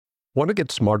Want to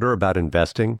get smarter about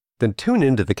investing? Then tune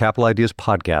into the Capital Ideas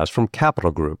podcast from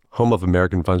Capital Group, home of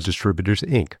American Funds Distributors,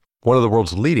 Inc., one of the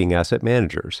world's leading asset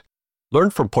managers.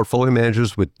 Learn from portfolio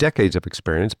managers with decades of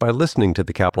experience by listening to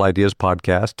the Capital Ideas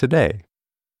podcast today.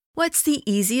 What's the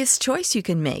easiest choice you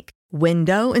can make?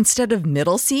 Window instead of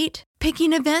middle seat?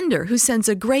 Picking a vendor who sends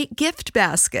a great gift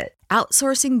basket?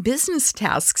 Outsourcing business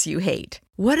tasks you hate?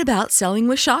 What about selling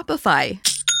with Shopify?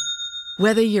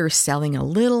 Whether you're selling a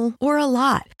little or a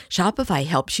lot, Shopify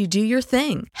helps you do your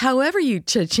thing, however you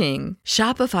cha-ching.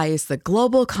 Shopify is the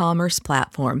global commerce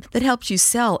platform that helps you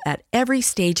sell at every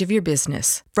stage of your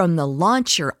business. From the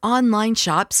launch your online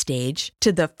shop stage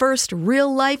to the first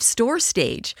real-life store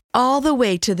stage, all the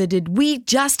way to the did we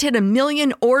just hit 1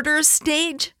 million orders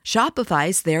stage.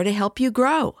 Shopify's there to help you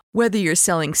grow. Whether you're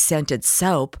selling scented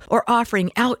soap or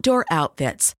offering outdoor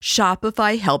outfits,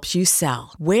 Shopify helps you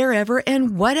sell. Wherever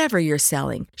and whatever you're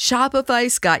selling,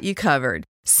 Shopify's got you covered.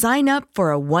 Sign up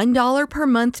for a $1 per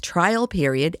month trial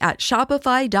period at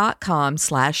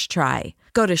shopify.com/try.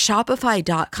 Go to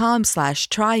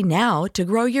shopify.com/try now to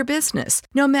grow your business,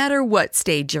 no matter what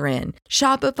stage you're in.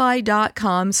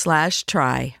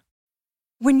 Shopify.com/try.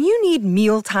 When you need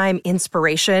mealtime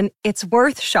inspiration, it's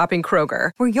worth shopping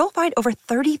Kroger, where you'll find over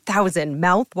 30,000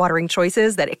 mouth-watering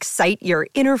choices that excite your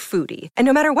inner foodie. And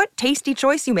no matter what tasty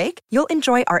choice you make, you'll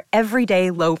enjoy our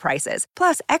everyday low prices,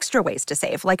 plus extra ways to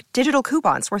save, like digital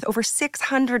coupons worth over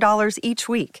 $600 each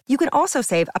week. You can also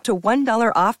save up to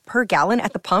 $1 off per gallon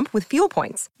at the pump with fuel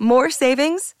points. More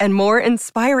savings and more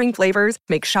inspiring flavors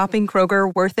make shopping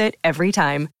Kroger worth it every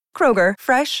time. Kroger,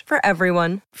 fresh for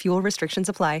everyone. Fuel restrictions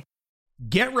apply.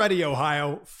 Get ready,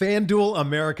 Ohio. FanDuel,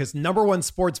 America's #1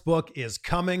 sports book, is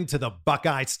coming to the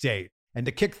Buckeye State. And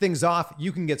to kick things off,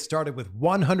 you can get started with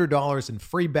 $100 in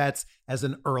free bets as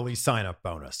an early sign-up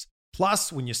bonus.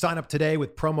 Plus, when you sign up today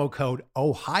with promo code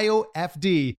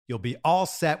OhioFD, you'll be all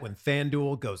set when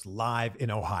FanDuel goes live in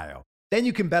Ohio. Then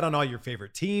you can bet on all your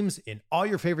favorite teams in all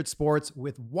your favorite sports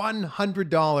with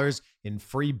 $100 in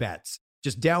free bets.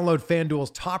 Just download FanDuel's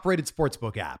top-rated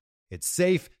sportsbook app. It's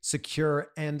safe,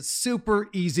 secure, and super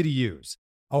easy to use.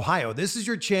 Ohio, this is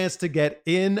your chance to get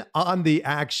in on the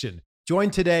action. Join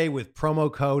today with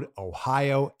promo code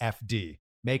OhioFD.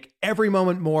 Make every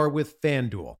moment more with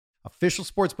FanDuel, official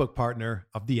sportsbook partner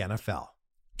of the NFL.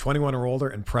 21 or older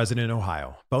and present in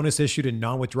Ohio. Bonus issued in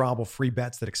non-withdrawable free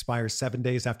bets that expire 7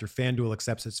 days after FanDuel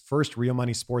accepts its first real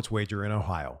money sports wager in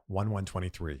Ohio,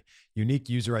 1/1/23. Unique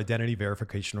user identity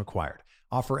verification required.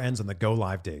 Offer ends on the go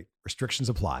live date. Restrictions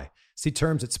apply. See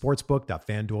terms at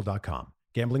sportsbook.fanduel.com.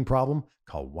 Gambling problem?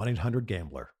 Call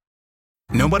 1-800-GAMBLER.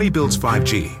 Nobody builds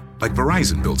 5G like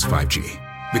Verizon builds 5G,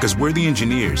 because we're the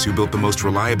engineers who built the most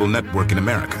reliable network in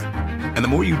America. And the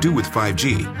more you do with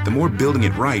 5G, the more building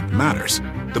it right matters.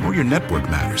 The more your network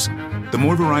matters. The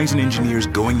more Verizon engineers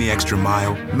going the extra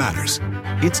mile matters.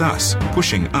 It's us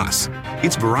pushing us.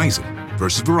 It's Verizon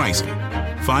versus Verizon.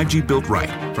 5G built right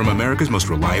from America's most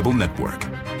reliable network.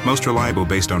 Most reliable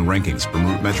based on rankings from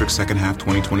RootMetrics second half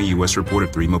 2020 U.S. report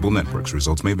of 3 mobile networks.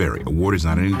 Results may vary. Award is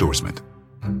not an endorsement.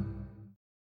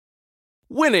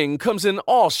 Winning comes in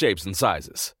all shapes and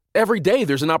sizes. Every day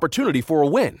there's an opportunity for a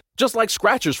win, just like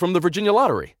scratchers from the Virginia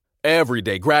Lottery. Every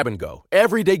day grab and go,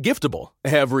 every day giftable,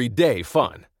 every day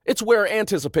fun. It's where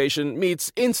anticipation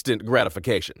meets instant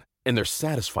gratification. And they're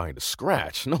satisfying to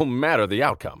scratch, no matter the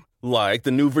outcome. Like the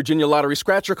new Virginia Lottery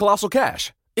Scratcher Colossal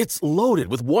Cash. It's loaded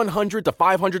with $100 to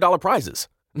 $500 prizes.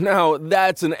 Now,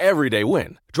 that's an everyday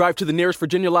win. Drive to the nearest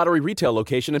Virginia Lottery retail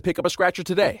location and pick up a scratcher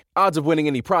today. Odds of winning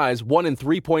any prize, 1 in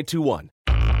 3.21.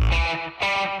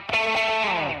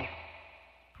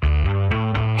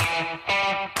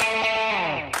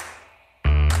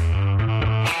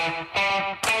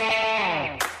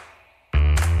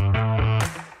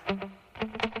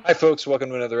 Hi, folks. Welcome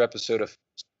to another episode of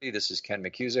This is Ken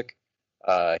McCusick.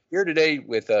 Here today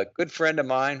with a good friend of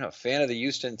mine, a fan of the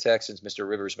Houston Texans, Mr.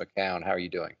 Rivers McCown. How are you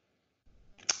doing?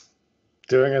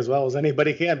 Doing as well as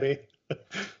anybody can be.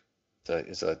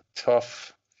 It's a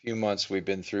tough few months we've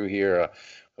been through here.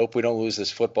 Hope we don't lose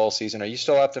this football season. Are you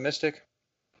still optimistic?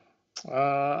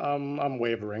 I'm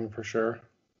wavering for sure.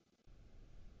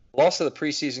 Loss of the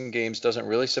preseason games doesn't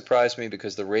really surprise me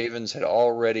because the Ravens had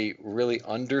already really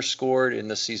underscored in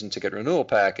the season ticket renewal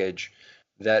package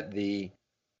that the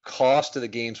cost of the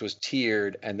games was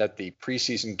tiered and that the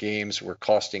preseason games were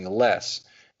costing less.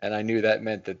 And I knew that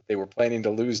meant that they were planning to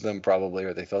lose them probably,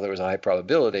 or they thought there was a high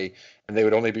probability, and they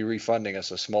would only be refunding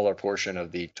us a smaller portion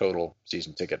of the total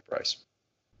season ticket price.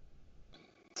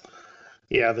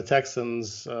 Yeah, the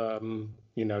Texans,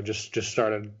 just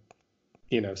started,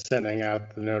 sending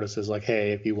out the notices like,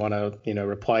 hey, if you want to,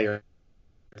 reply your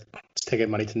taking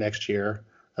money to next year,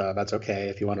 that's okay.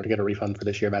 If you wanted to get a refund for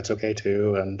this year, that's okay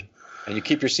too. And you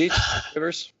keep your seats,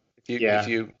 Rivers? If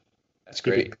you, that's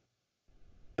great.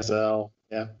 So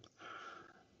yeah,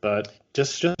 but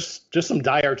just some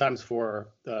dire times for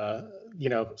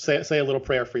say a little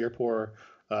prayer for your poor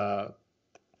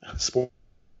sports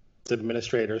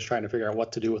administrators trying to figure out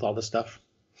what to do with all this stuff.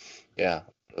 Yeah,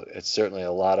 it's certainly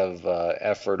a lot of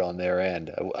effort on their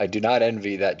end. I do not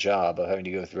envy that job of having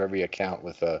to go through every account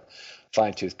with a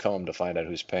fine-tooth comb to find out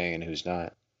who's paying and who's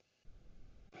not.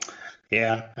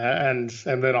 Yeah, and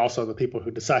then also the people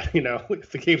who decide,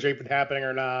 if the games are even happening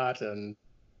or not, and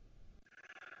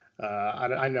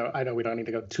I know we don't need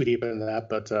to go too deep into that,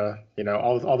 but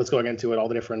all that's going into it, all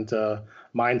the different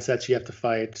mindsets you have to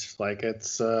fight, like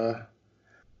it's a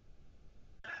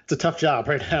tough job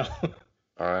right now.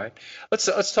 All right,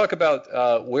 let's talk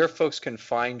about where folks can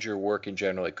find your work in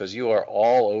general, because you are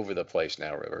all over the place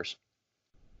now, Rivers.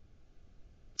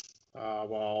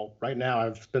 Well, right now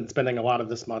I've been spending a lot of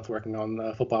this month working on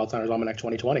the Football Outsiders Almanac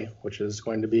 2020, which is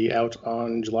going to be out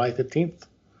on July 15th.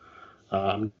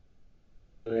 I'm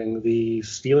doing the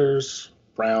Steelers,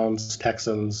 Browns,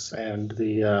 Texans, and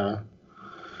the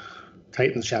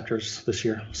Titans chapters this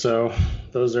year. So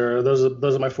those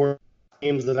are my 4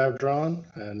 teams that I've drawn,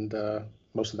 and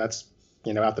most of that's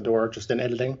out the door just in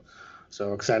editing.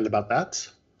 So excited about that.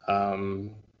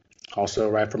 Also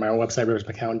write for my own website,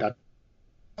 riversmccown.com.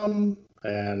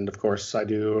 And of course, I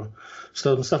do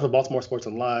some stuff with Baltimore Sports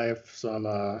and Live. So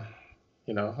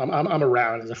I'm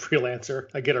around as a freelancer.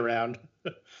 I get around.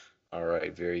 All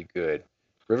right, very good.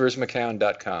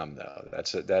 Riversmccown.com, though.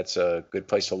 That's a good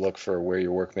place to look for where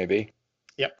your work may be.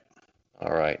 Yep.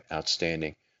 All right,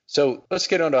 outstanding. So let's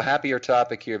get on to a happier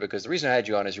topic here, because the reason I had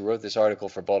you on is you wrote this article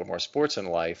for Baltimore Sports and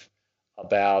Life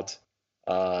about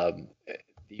the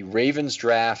Ravens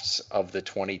drafts of the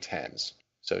 2010s.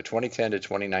 So 2010 to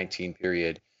 2019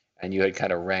 period, and you had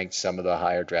kind of ranked some of the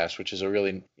higher drafts, which is a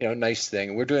really nice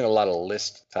thing. We're doing a lot of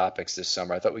list topics this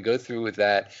summer. I thought we'd go through with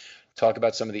that, talk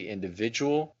about some of the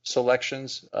individual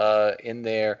selections in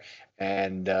there,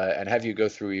 and have you go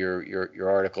through your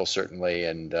article certainly,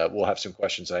 and we'll have some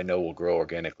questions I know will grow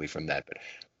organically from that. But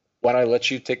why don't I let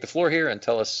you take the floor here and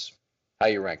tell us how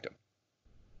you ranked them?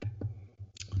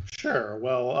 Sure.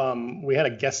 Well, we had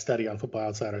a guest study on Football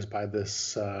Outsiders by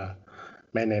this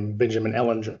man named Benjamin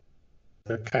Ellinger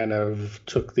that kind of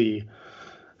took the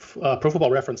Pro Football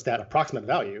Reference stat approximate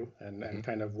value and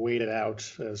kind of weighed it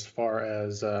out as far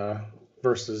as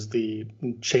versus the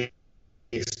Chase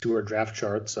Stewart draft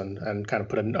charts and kind of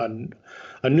put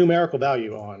a numerical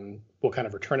value on what kind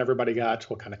of return everybody got,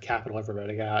 what kind of capital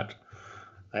everybody got,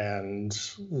 and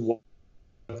what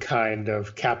kind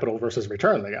of capital versus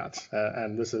return they got.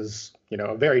 And this is,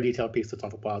 a very detailed piece that's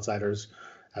on Football Outsiders.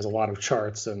 Has a lot of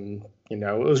charts, and it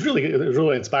was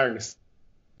really inspiring to see.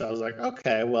 I was like,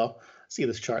 okay, well, see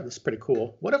this chart, this is pretty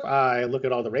cool. What if I look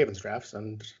at all the Ravens drafts,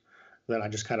 and then I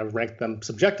just kind of rank them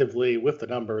subjectively with the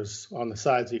numbers on the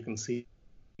side, so you can see,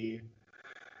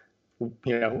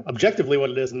 objectively what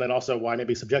it is, and then also why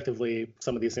maybe subjectively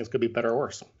some of these things could be better or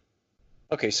worse.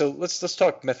 Okay, so let's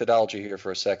talk methodology here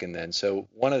for a second then. So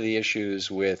one of the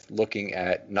issues with looking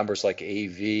at numbers like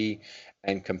AV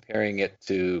and comparing it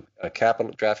to a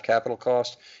draft capital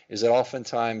cost is that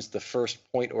oftentimes the first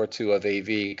point or two of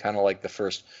AV, kind of like the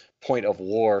first point of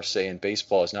WAR, say in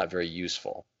baseball, is not very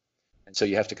useful. And so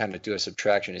you have to kind of do a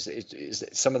subtraction. Is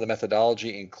some of the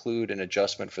methodology include an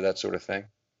adjustment for that sort of thing?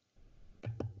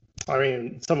 I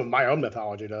mean, some of my own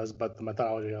methodology does, but the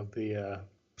methodology of the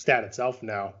stat itself,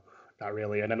 no, not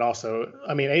really. And then also,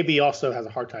 I mean, AV also has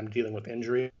a hard time dealing with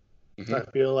injury, I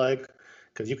feel like,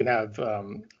 because you can have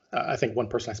I think one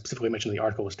person I specifically mentioned in the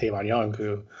article was Tavon Young,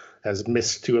 who has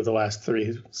missed 2 of the last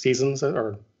 3 seasons, 2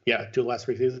 of the last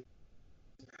 3 seasons.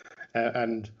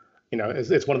 And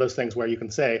it's one of those things where you can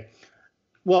say,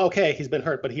 well, okay, he's been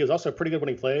hurt, but he was also pretty good when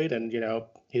he played, and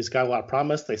he's got a lot of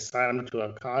promise. They signed him to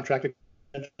a contract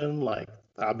extension. Like,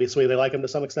 obviously, they like him to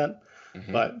some extent,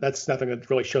 but that's nothing that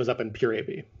really shows up in pure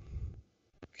AV.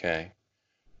 Okay.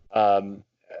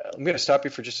 I'm going to stop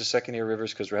you for just a second here,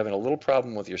 Rivers, because we're having a little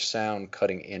problem with your sound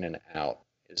cutting in and out.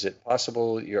 Is it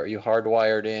possible, are you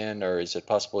hardwired in, or is it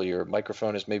possible your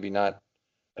microphone is maybe not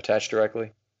attached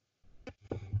directly?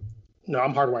 No,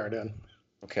 I'm hardwired in.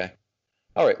 Okay.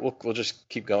 All right, we'll just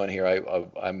keep going here.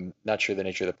 I'm not sure the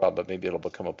nature of the problem, but maybe it'll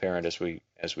become apparent as we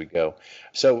go.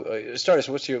 So, start us.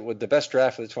 What's the best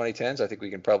draft of the 2010s? I think we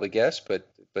can probably guess, but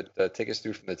take us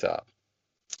through from the top.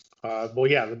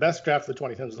 The best draft of the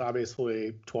 2010s is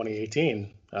obviously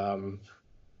 2018.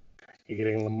 You're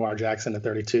getting Lamar Jackson at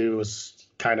 32 was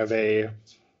kind of a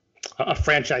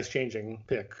franchise-changing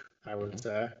pick I would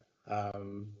say.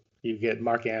 You get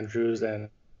Mark Andrews and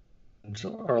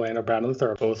Orlando Brown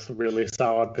III, both really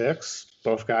solid picks.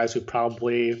 Both guys who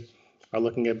probably are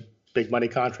looking at big money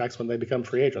contracts when they become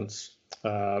free agents.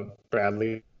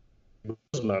 Bradley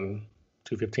Bozeman,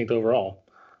 215th overall.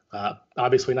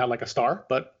 Obviously not like a star,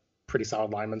 but pretty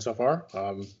solid lineman so far.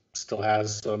 Still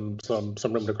has some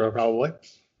room to grow probably.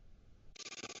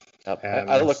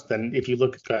 Then if you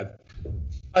look, go ahead.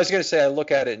 I was going to say, I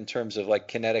look at it in terms of like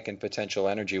kinetic and potential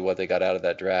energy, what they got out of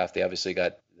that draft. They obviously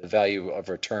got the value of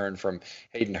return from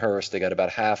Hayden Hurst. They got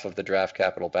about half of the draft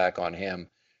capital back on him.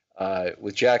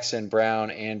 With Jackson,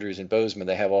 Brown, Andrews, and Bozeman,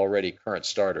 they have already current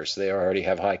starters. So they already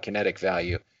have high kinetic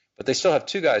value. But they still have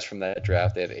two guys from that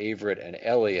draft. They have Averett and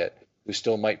Elliott, who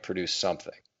still might produce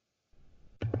something.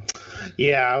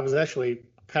 Yeah, I was actually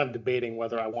kind of debating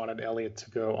whether I wanted Elliott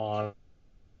to go on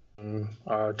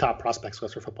our top prospects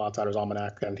list for Football Outsiders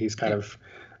Almanac, and he's kind of,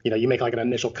 you make like an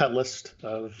initial cut list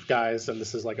of guys, and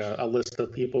this is like a list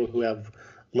of people who have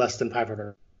less than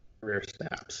 500 career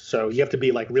snaps. So you have to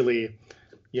be like really,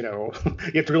 you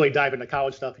have to really dive into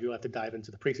college stuff. You have to dive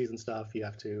into the preseason stuff. You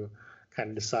have to kind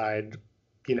of decide,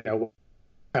 what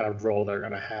kind of role they're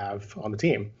going to have on the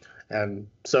team. And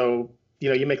so,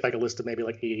 you make like a list of maybe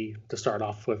like 80 to start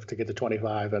off with to get to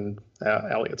 25, and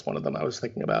Elliott's one of them I was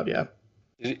thinking about, yeah.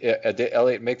 Did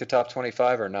Elliott make the top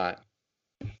 25 or not?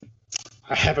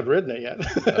 I haven't written it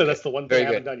yet. Okay. That's the one thing I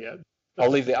haven't done yet. I'll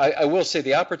leave I will say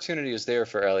the opportunity is there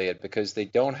for Elliott because they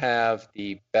don't have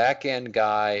the back end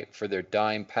guy for their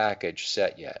dime package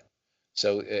set yet.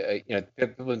 So, people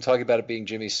have been talking about it being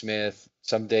Jimmy Smith.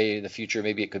 Someday in the future,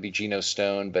 maybe it could be Geno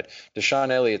Stone. But Deshaun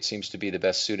Elliott seems to be the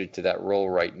best suited to that role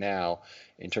right now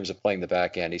in terms of playing the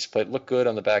back end. He's looked good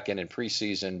on the back end in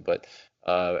preseason, but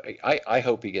I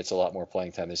hope he gets a lot more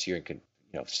playing time this year and can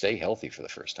stay healthy for the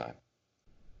first time.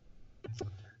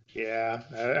 Yeah,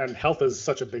 and health is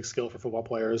such a big skill for football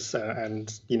players,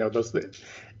 and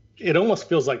it almost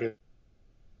feels like a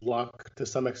luck to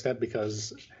some extent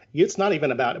because it's not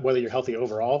even about whether you're healthy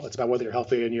overall. It's about whether you're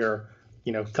healthy in your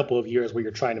couple of years where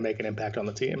you're trying to make an impact on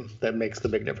the team. That makes the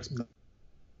big difference,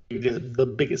 the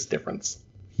biggest difference.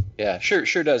 Yeah,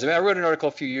 sure does. I mean, I wrote an article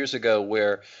a few years ago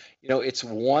where it's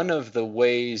one of the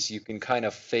ways you can kind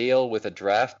of fail with a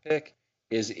draft pick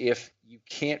is if you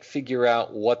can't figure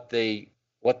out what they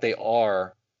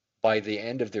are by the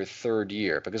end of their third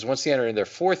year, because once they enter in their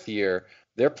fourth year,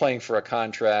 they're playing for a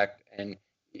contract, and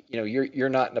you're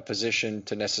not in a position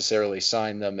to necessarily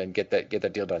sign them and get that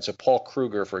deal done. So Paul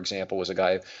Kruger, for example, was a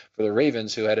guy for the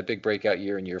Ravens who had a big breakout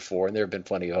year in year 4, and there have been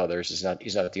plenty of others. He's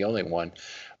not the only one,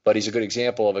 but he's a good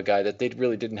example of a guy that they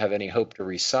really didn't have any hope to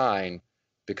re-sign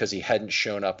because he hadn't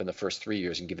shown up in the first 3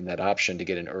 years and given that option to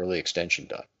get an early extension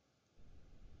done.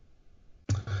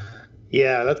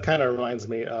 Yeah, that kind of reminds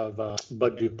me of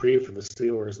Bud Dupree for the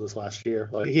Steelers this last year.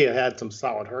 Like, he had some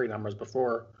solid hurry numbers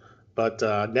before, but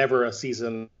never a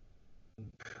season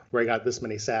where he got this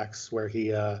many sacks, where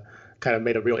he kind of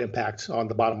made a real impact on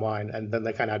the bottom line. And then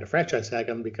they kind of had to franchise tag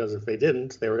him because if they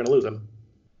didn't, they were going to lose him.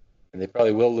 And they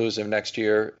probably will lose him next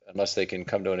year unless they can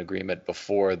come to an agreement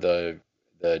before the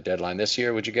deadline this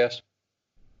year, would you guess?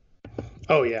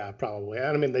 Oh, yeah, probably.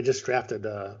 I mean, they just drafted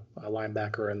a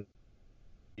linebacker in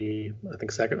the,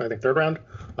 third round,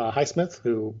 Highsmith,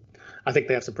 who I think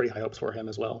they have some pretty high hopes for him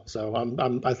as well. So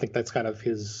I think that's kind of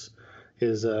his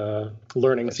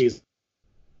learning season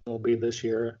will be this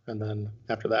year, and then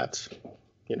after that,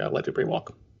 let Dupree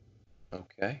walk.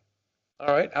 Okay. All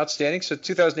right, outstanding. So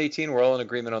 2018, we're all in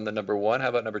agreement on the number 1. How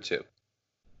about number 2?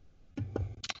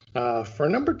 For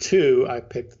number 2, I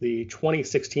picked the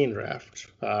 2016 draft.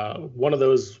 It's one of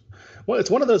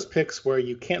those picks where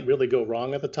you can't really go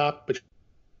wrong at the top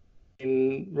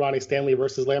between Ronnie Stanley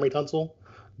versus Laremy Tunsil,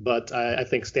 but I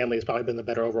think Stanley has probably been the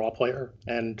better overall player.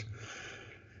 And,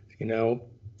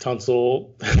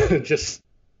 Tunsil just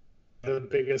the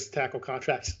biggest tackle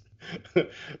contract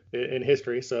in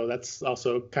history. So that's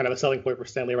also kind of a selling point for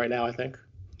Stanley right now, I think.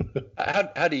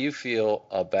 How do you feel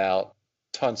about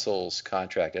Tunsil's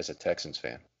contract as a Texans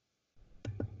fan?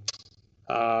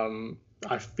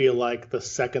 I feel like the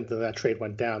second that trade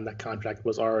went down, that contract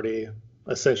was already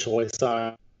essentially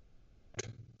signed.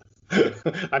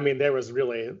 I mean, there was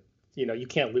really, you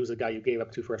can't lose a guy you gave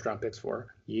up 2 first-round picks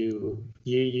for. You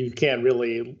can't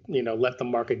really, let the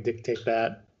market dictate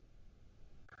that.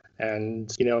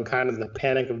 And, in kind of the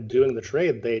panic of doing the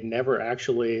trade, they never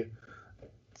actually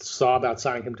saw about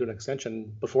signing him to an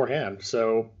extension beforehand.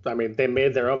 So, I mean, they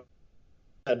made their own,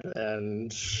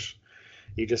 and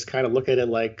you just kind of look at it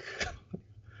like,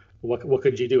 what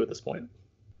could you do at this point?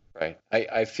 Right.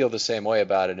 I feel the same way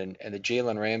about it. And the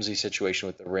Jalen Ramsey situation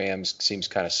with the Rams seems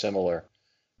kind of similar.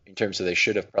 in terms of they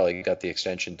should have probably got the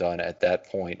extension done at that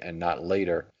point and not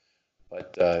later.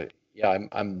 But yeah,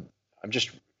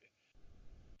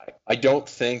 I don't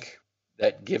think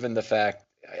that, given the fact,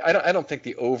 I don't think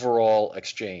the overall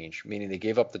exchange, meaning they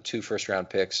gave up the 2 first-round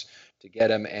picks to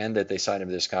get him and that they signed him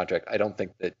to this contract, I don't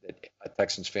think that a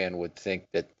Texans fan would think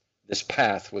that this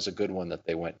path was a good one that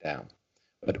they went down.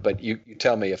 But you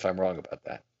tell me if I'm wrong about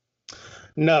that.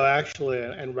 No, actually,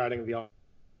 and writing the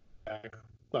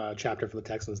chapter for the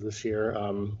Texans this year,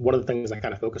 one of the things I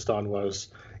kind of focused on was,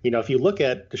 if you look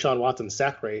at Deshaun Watson's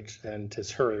sack rate and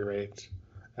his hurry rate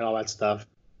and all that stuff,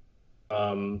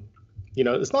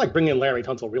 it's not like bringing in Larry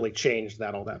Tunsil really changed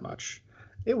that all that much.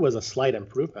 It was a slight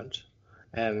improvement.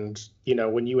 And,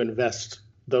 when you invest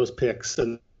those picks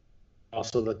and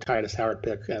also the Titus Howard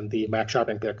pick and the Max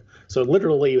Sharping pick, so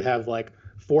literally you have like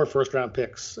 4 first-round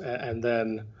picks and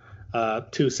then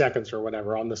 2 seconds or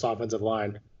whatever on this offensive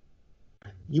line.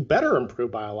 You better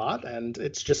improve by a lot, and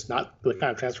it's just not the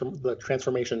kind of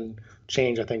transformation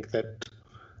change I think that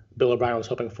Bill O'Brien was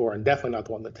hoping for, and definitely not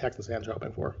the one that Texans fans are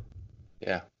hoping for.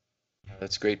 Yeah,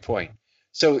 that's a great point.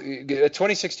 So the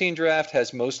 2016 draft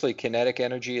has mostly kinetic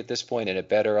energy at this point, and it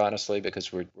better, honestly,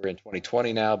 because we're in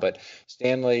 2020 now. But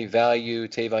Stanley, value,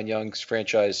 Tavon Young's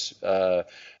franchise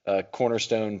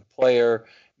cornerstone player.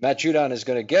 Matt Judon is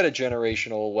going to get a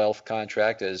generational wealth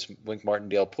contract, as Wink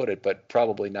Martindale put it, but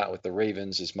probably not with the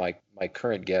Ravens is my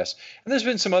current guess. And there's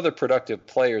been some other productive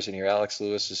players in here. Alex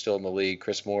Lewis is still in the league.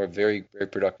 Chris Moore, very, very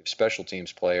productive special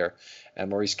teams player. And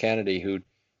Maurice Kennedy, who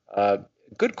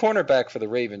good cornerback for the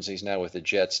Ravens. He's now with the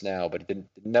Jets now, but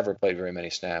never played very many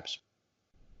snaps.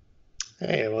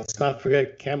 Hey, let's not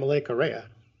forget Kamale Correa.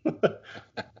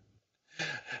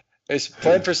 He's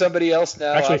playing for somebody else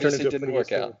now. Actually, obviously it didn't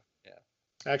work out.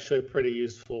 Actually a pretty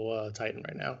useful Titan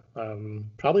right now.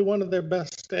 Probably one of their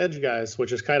best edge guys,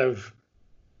 which is kind of,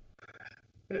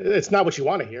 it's not what you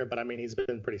want to hear, but I mean, he's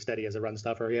been pretty steady as a run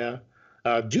stuffer. Yeah.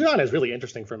 Judon is really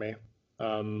interesting for me.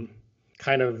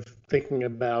 Kind of thinking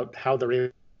about how the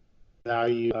Ravens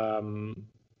value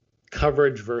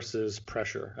coverage versus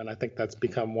pressure. And I think that's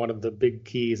become one of the big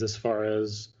keys as far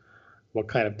as what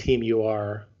kind of team you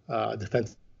are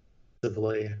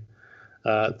defensively.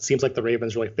 It seems like the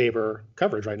Ravens really favor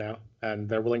coverage right now, and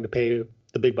they're willing to pay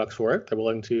the big bucks for it. They're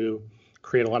willing to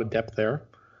create a lot of depth there,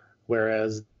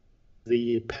 whereas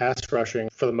the pass rushing,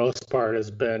 for the most part,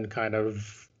 has been kind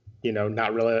of,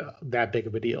 not really that big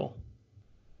of a deal.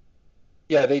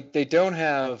 Yeah, they don't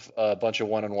have a bunch of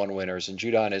one-on-one winners, and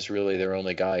Judon is really their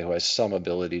only guy who has some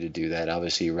ability to do that.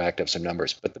 Obviously, he racked up some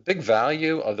numbers. But the big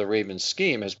value of the Ravens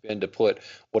scheme has been to put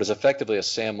what is effectively a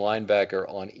Sam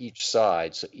linebacker on each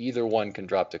side, so either one can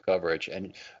drop to coverage.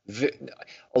 And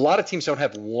a lot of teams don't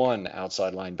have one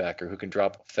outside linebacker who can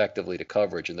drop effectively to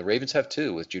coverage, and the Ravens have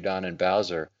 2 with Judon and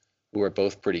Bowser, who are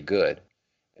both pretty good.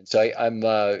 And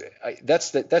so that's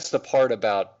the part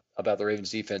about the Ravens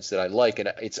defense that I like,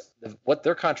 and it's what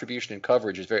their contribution in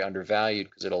coverage is very undervalued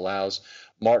because it allows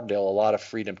Martindale a lot of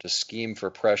freedom to scheme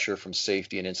for pressure from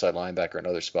safety and inside linebacker and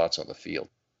other spots on the field.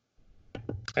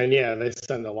 And yeah, they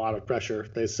send a lot of pressure.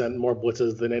 They sent more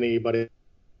blitzes than anybody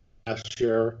last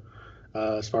year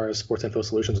as far as Sports Info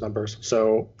Solutions numbers.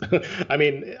 So, I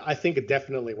mean, I think it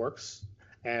definitely works,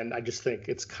 and I just think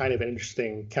it's kind of an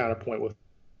interesting counterpoint with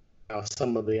how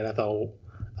some of the NFL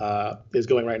is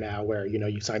going right now, where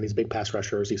you sign these big pass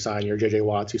rushers, you sign your J.J.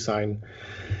 Watts, you sign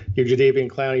your Jadeveon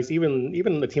Clowneys,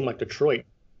 even a team like Detroit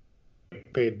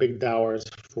paid big dollars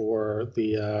for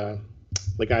the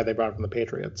guy they brought from the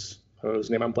Patriots, whose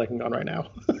name I'm blanking on right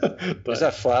now. But, is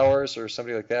that Flowers or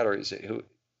somebody like that, or is it who?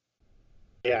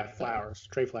 Yeah, Flowers,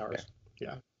 Trey Flowers.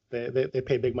 Yeah, they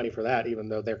pay big money for that, even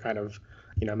though they're kind of,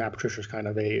 Matt Patricia's kind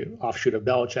of a offshoot of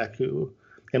Belichick, who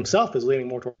himself is leaning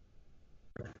more toward.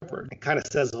 It kind of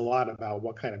says a lot about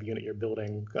what kind of unit you're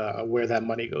building, where that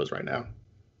money goes right now.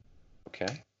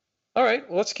 Okay. All right.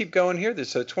 Well, let's keep going here.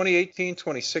 So 2018,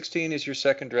 2016 is your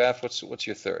second draft. What's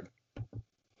your third?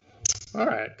 All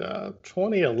right.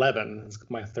 2011 is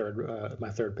my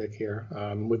third pick here.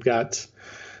 We've got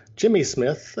Jimmy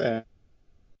Smith and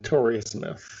Torrey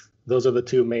Smith. Those are the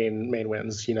 2 main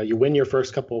wins. You win your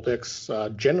first couple of picks.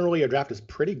 Generally, your draft is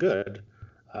pretty good.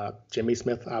 Jimmy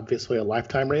Smith, obviously a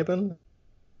lifetime Raven.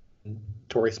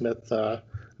 Torrey Smith,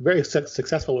 very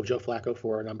successful with Joe Flacco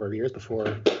for a number of years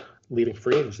before leaving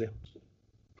free agency.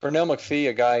 Pernell McPhee,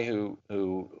 a guy who,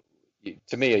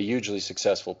 to me, a hugely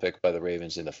successful pick by the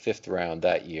Ravens in the 5th round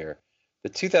that year. The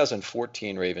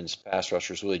 2014 Ravens pass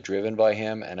rusher is really driven by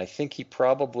him, and I think he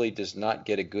probably does not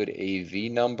get a good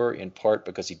AV number, in part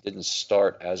because he didn't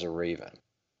start as a Raven.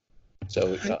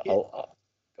 So, go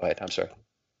ahead. I'm sorry.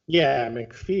 Yeah,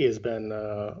 McPhee has been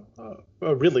a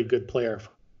really good player for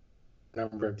a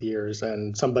number of years,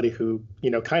 and somebody who,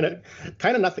 kind of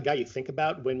not the guy you think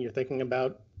about when you're thinking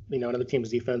about, another team's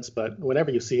defense, but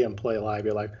whenever you see him play live,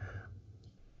 you're like,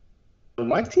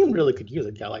 my team really could use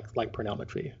a guy like Pernell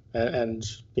McPhee, and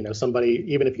somebody,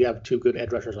 even if you have two good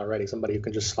edge rushers already, somebody who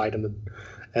can just slide in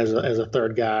as a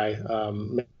third guy,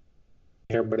 make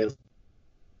everybody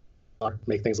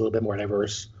make things a little bit more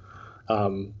diverse.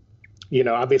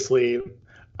 Obviously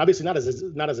not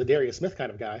as a Darius Smith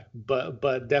kind of guy,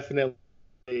 but definitely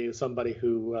somebody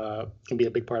who can be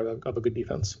a big part of a good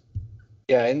defense.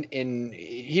 Yeah, and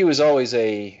he was always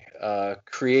a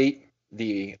create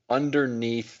the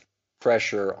underneath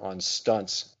pressure on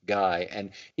stunts guy,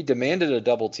 and he demanded a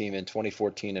double team in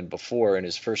 2014 and before in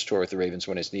his first tour with the Ravens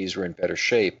when his knees were in better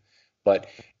shape. But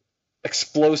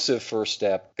explosive first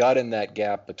step, got in that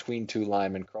gap between two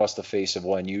linemen, crossed the face of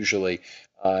one usually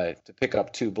to pick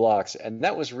up two blocks, and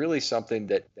that was really something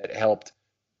that helped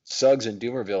Suggs and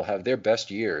Dumervil have their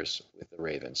best years with the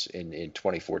Ravens in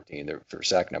 2014 for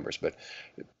sack numbers. But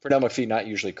Pernell McPhee not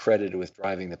usually credited with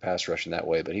driving the pass rush in that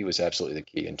way, but he was absolutely the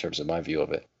key in terms of my view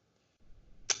of it.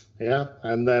 Yeah,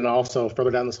 and then also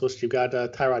further down this list, you've got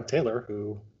Tyrod Taylor,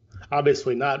 who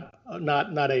obviously not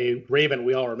a Raven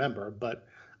we all remember, but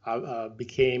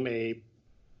became a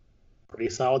pretty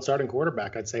solid starting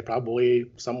quarterback. I'd say probably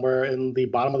somewhere in the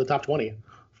bottom of the top 20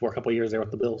 for a couple of years there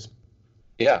with the Bills.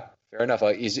 Yeah, fair enough.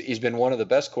 He's been one of the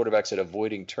best quarterbacks at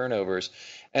avoiding turnovers.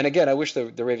 And again, I wish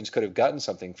the Ravens could have gotten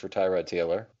something for Tyrod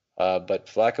Taylor, but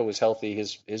Flacco was healthy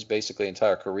his basically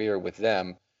entire career with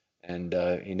them, and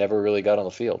he never really got on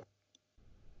the field.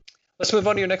 Let's move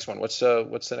on to your next one. What's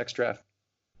the next draft?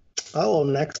 Oh,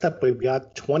 next up we've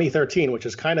got 2013, which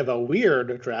is kind of a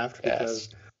weird draft because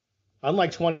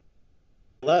unlike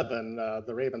 2011,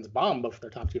 the Ravens bombed both their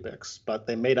top two picks, but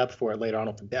they made up for it later on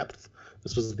with the depth.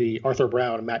 This was the Arthur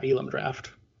Brown and Matt Elam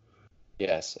draft.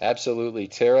 Yes, absolutely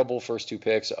terrible first two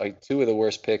picks. Two of the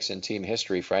worst picks in team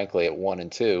history, frankly, at 1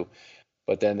 and 2.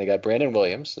 But then they got Brandon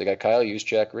Williams, they got Kyle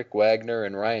Juszczyk, Rick Wagner,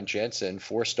 and Ryan Jensen,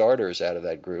 4 starters out of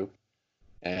that group.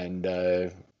 And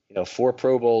 4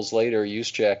 Pro Bowls later,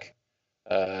 Juszczyk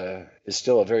is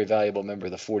still a very valuable member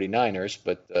of the 49ers,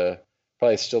 but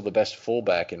probably still the best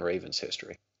fullback in Ravens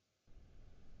history.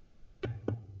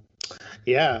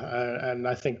 Yeah, and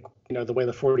I think the way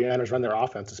the 49ers run their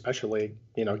offense, especially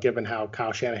given how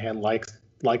Kyle Shanahan likes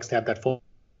to have that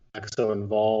fullback so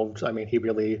involved. I mean, he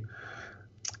really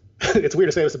it's weird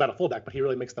to say this about a fullback, but he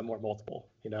really makes them more multiple.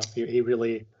 He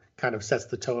really kind of sets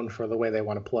the tone for the way they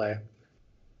want to play.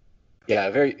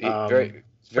 Yeah,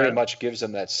 very much gives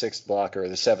them that 6th blocker or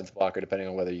the 7th blocker, depending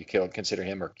on whether you consider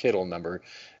him or Kittle number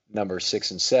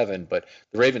 6 and 7. But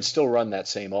the Ravens still run that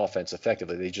same offense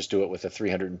effectively. They just do it with a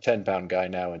 310-pound guy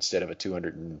now instead of a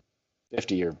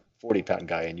 250 or 40-pound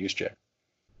guy in Juszczyk.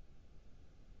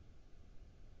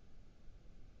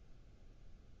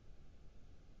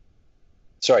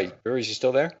 Sorry, is he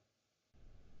still there?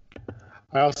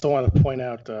 I also want to point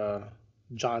out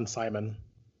John Simon,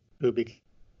 who became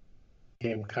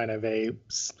kind of a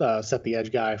set the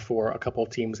edge guy for a couple of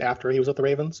teams after he was with the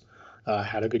Ravens.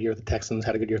 Had a good year with the Texans,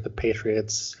 had a good year with the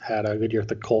Patriots, had a good year with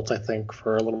the Colts, I think,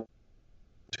 for a little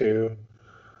too.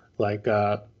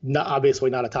 Obviously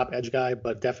not a top edge guy,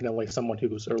 but definitely someone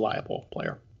who's a reliable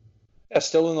player. Yeah,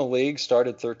 still in the league,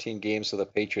 started 13 games for the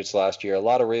Patriots last year. A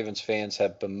lot of Ravens fans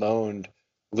have bemoaned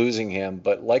losing him,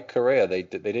 but like Correa, they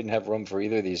didn't have room for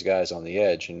either of these guys on the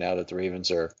edge, and now that the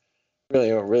Ravens are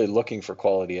really looking for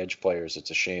quality edge players,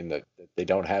 it's a shame that they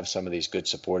don't have some of these good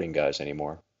supporting guys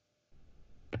anymore.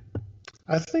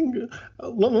 I think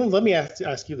let me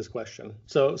ask you this question.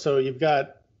 So you've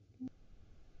got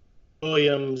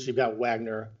Williams, you've got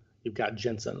Wagner, you've got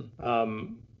Jensen.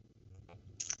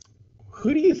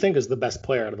 Who do you think is the best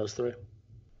player out of those three?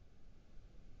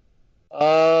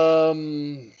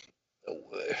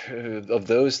 Of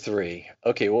those three,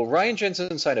 okay. Well, Ryan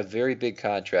Jensen signed a very big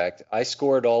contract. I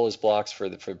scored all his blocks for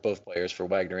both players, for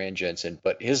Wagner and Jensen.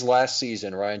 But his last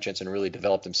season, Ryan Jensen really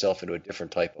developed himself into a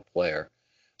different type of player.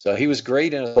 So he was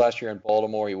great in his last year in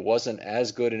Baltimore. He wasn't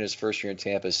as good in his first year in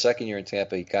Tampa. His second year in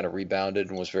Tampa, he kind of rebounded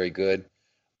and was very good.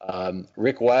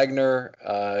 Rick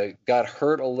Wagner got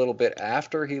hurt a little bit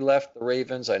after he left the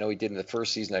Ravens. I know he did in the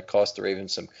first season. That cost the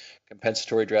Ravens some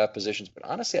compensatory draft positions. But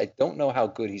honestly, I don't know how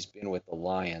good he's been with the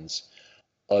Lions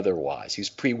otherwise.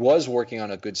 He was working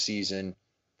on a good season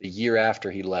the year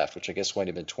after he left, which I guess might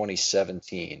have been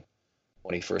 2017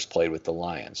 when he first played with the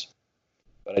Lions.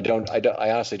 But I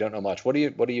honestly don't know much. What do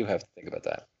you have to think about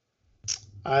that?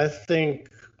 I think,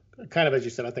 kind of as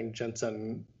you said, I think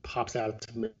Jensen pops out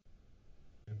to me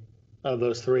of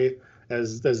those three.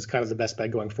 as kind of the best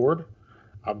bet going forward.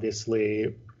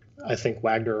 Obviously, I think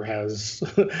Wagner has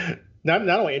not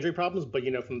only injury problems, but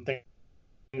from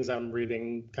things I'm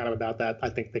reading kind of about that, I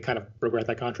think they kind of regret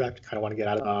that contract, kind of want to get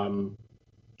out of it.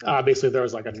 Obviously, there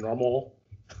was like a normal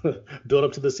build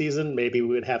up to the season. Maybe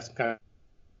we would have some kind of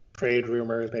trade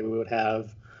rumors. Maybe we would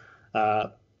have,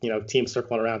 teams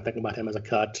circling around thinking about him as a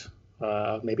cut,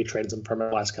 maybe trading some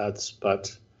permanent last cuts.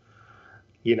 But,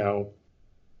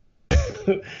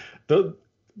 the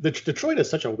Detroit is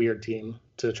such a weird team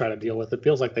to try to deal with. It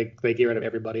feels like they get rid of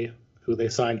everybody who they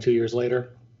signed 2 years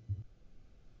later.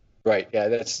 Right. Yeah,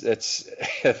 that's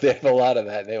they have a lot of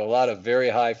that. They have a lot of very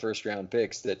high first round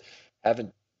picks that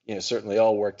haven't, certainly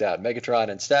all worked out. Megatron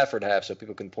and Stafford have, so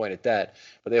people can point at that.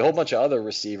 But they have a whole bunch of other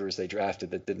receivers they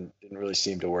drafted that didn't really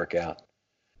seem to work out.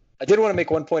 I did want to make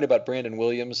one point about Brandon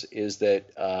Williams, is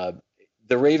that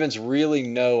the Ravens really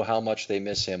know how much they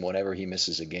miss him whenever he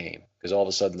misses a game, because all of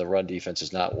a sudden the run defense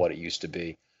is not what it used to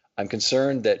be. I'm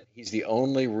concerned that he's the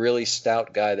only really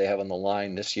stout guy they have on the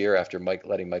line this year after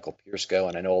letting Michael Pierce go.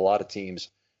 And I know a lot of teams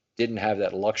didn't have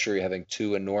that luxury of having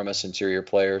two enormous interior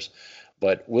players.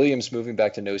 But Williams moving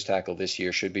back to nose tackle this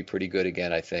year should be pretty good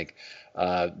again, I think.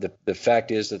 The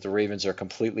fact is that the Ravens are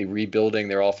completely rebuilding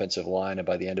their offensive line, and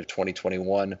by the end of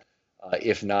 2021,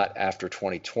 if not after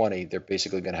 2020, they're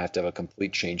basically going to have a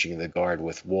complete changing of the guard,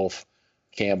 with Wolf,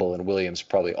 Campbell, and Williams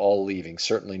probably all leaving,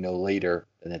 certainly no later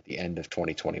than at the end of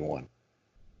 2021.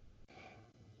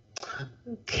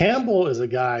 Campbell is a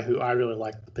guy who I really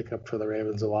like to pick up for the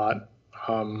Ravens a lot.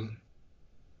 I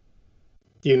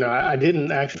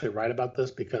didn't actually write about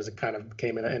this because it kind of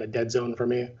came in a dead zone for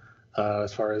me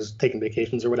as far as taking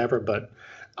vacations or whatever, but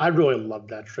I really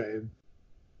loved that trade.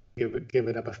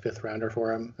 Giving up a 5th rounder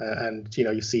for him, and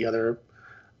you see other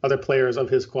players of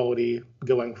his quality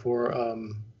going for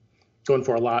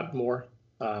a lot more.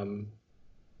 I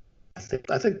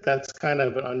think that's kind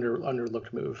of an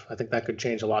underlooked move. I think that could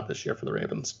change a lot this year for the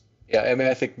Ravens. Yeah, I mean,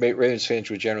 I think Ravens fans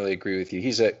would generally agree with you.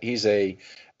 He's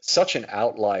such an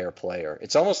outlier player.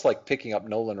 It's almost like picking up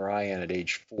Nolan Ryan at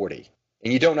age 40.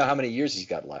 And you don't know how many years he's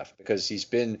got left, because he's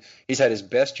had his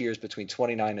best years between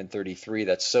 29 and 33.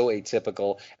 That's so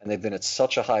atypical, and they've been at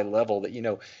such a high level that,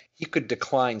 he could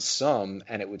decline some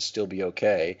and it would still be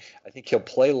okay. I think he'll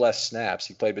play less snaps.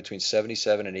 He played between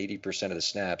 77 and 80% of the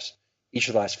snaps each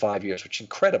of the last 5 years, which is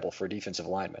incredible for a defensive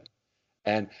lineman.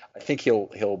 And I think he'll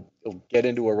get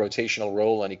into a rotational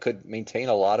role, and he could maintain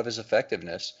a lot of his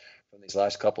effectiveness from these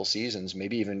last couple seasons,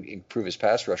 maybe even improve his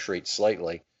pass rush rate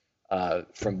slightly.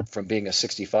 From being a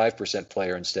 65%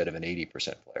 player instead of an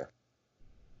 80% player.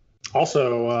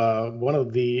 Also, one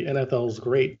of the NFL's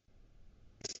great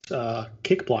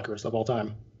kick blockers of all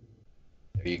time.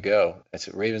 There you go. That's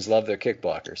what Ravens love, their kick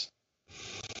blockers.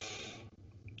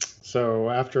 So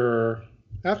after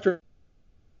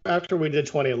we did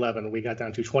 2011, we got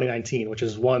down to 2019, which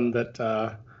is one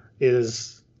that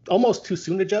is almost too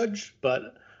soon to judge,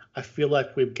 but I feel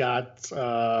like we've got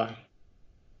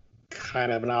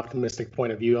kind of an optimistic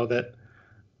point of view of it,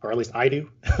 or at least I do.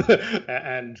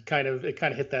 And it kind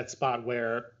of hit that spot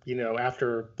where,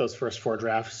 after those first 4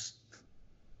 drafts,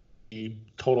 the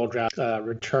total draft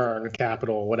return,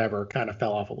 capital, whatever, kind of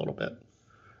fell off a little bit.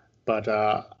 But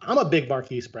I'm a big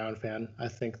Marquise Brown fan. I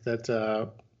think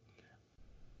that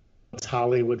once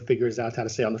Hollywood figures out how to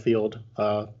stay on the field,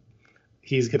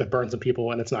 he's going to burn some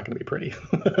people, and it's not going to be pretty.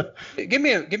 Give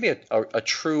me a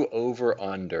true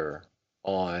over-under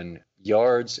on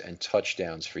yards and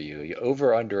touchdowns for you. You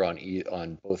over under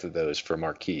on both of those for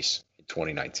Marquise in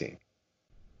 2019.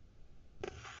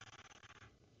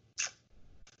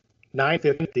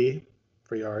 950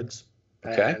 for yards.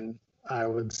 Okay. And I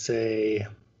would say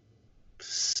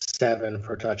 7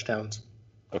 for touchdowns.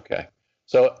 Okay.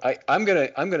 So I'm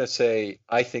gonna say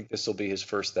I think this will be his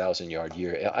first 1,000-yard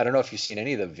year. I don't know if you've seen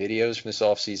any of the videos from this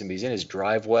offseason, but he's in his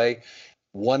driveway,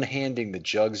 one-handing the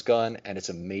jugs gun, and it's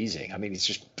amazing. I mean, it's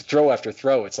just throw after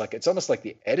throw. It's almost like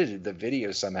they edited the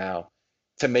video somehow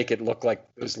to make it look like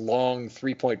those long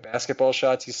 3-point basketball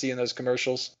shots you see in those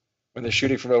commercials when they're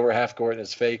shooting from over half court and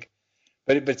it's fake.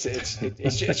 But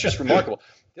it's just remarkable.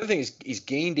 The other thing is he's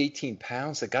gained 18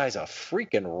 pounds. The guy's a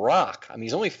freaking rock. I mean,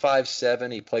 he's only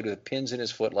 5'7". He played with pins in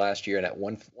his foot last year and at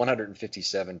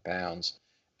 157 pounds,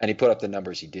 and he put up the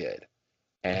numbers he did.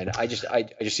 And I just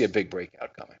see a big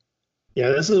breakout coming. Yeah,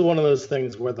 this is one of those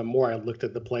things where the more I looked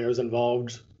at the players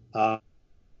involved, kind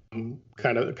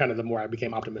of the more I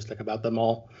became optimistic about them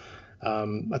all.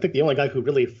 I think the only guy who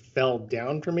really fell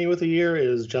down for me with a year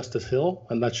is Justice Hill,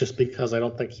 and that's just because I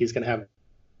don't think he's going to have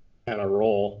a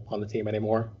role on the team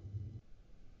anymore.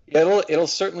 Yeah, it'll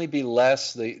certainly be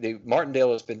less. Roman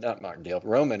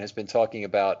has been talking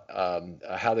about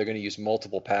how they're going to use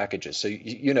multiple packages. So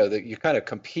you know that you're kind of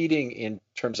competing in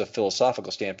terms of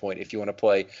philosophical standpoint. If you want to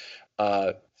play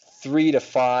 3 to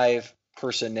 5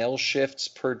 personnel shifts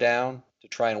per down to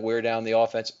try and wear down the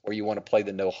offense, or you want to play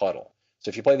the no huddle. So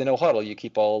if you play the no huddle, you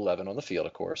keep all 11 on the field,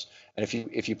 of course. And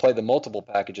if you play the multiple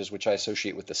packages, which I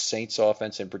associate with the Saints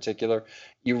offense in particular,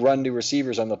 you run new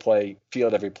receivers on the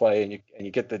field every play, and you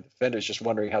get the defenders just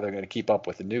wondering how they're going to keep up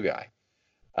with the new guy.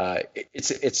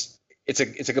 It's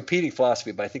a competing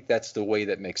philosophy, but I think that's the way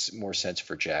that makes more sense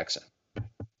for Jackson.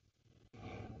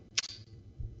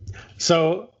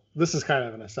 So this is kind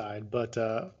of an aside, but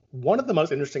one of the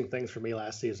most interesting things for me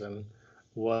last season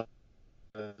was,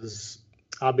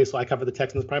 obviously I cover the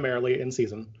Texans primarily in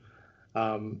season.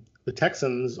 The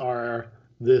Texans are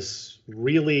this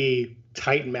really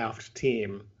tight-mouthed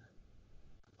team.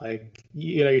 Like,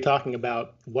 you know, you're talking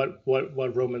about what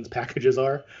Roman's packages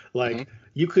are. Like,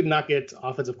 you could not get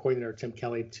offensive coordinator Tim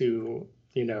Kelly to,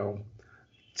 you know,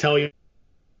 tell you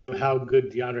how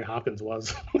good DeAndre Hopkins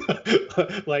was.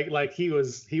 like he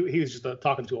was just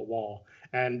talking to a wall.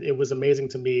 And it was amazing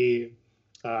to me,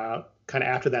 kind of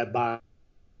after that bye,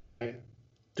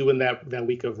 doing that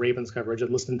week of Ravens coverage and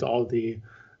listening to all the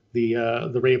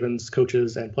Ravens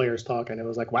coaches and players talk, and it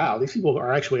was like, wow, these people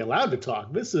are actually allowed to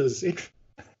talk. This is interesting.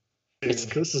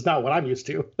 This is not what I'm used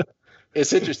to.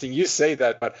 It's interesting you say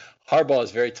that, but Harbaugh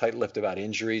is very tight-lipped about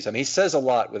injuries. I mean, he says a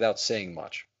lot without saying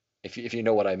much, if you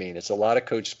know what I mean. It's a lot of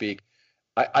coach speak.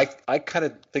 I kind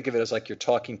of think of it as like you're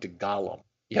talking to Gollum.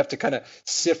 You have to kind of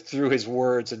sift through his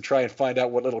words and try and find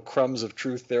out what little crumbs of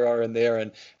truth there are in there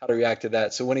and how to react to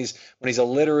that. So when he's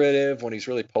alliterative, when he's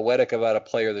really poetic about a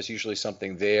player, there's usually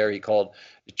something there. He called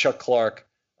Chuck Clark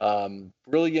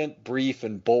brilliant, brief,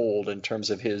 and bold in terms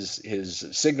of his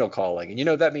signal calling. And, you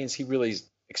know, that means he really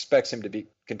expects him to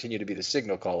continue to be the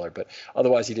signal caller, but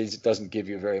otherwise he doesn't give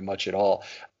you very much at all.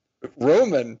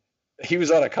 Roman, he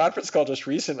was on a conference call just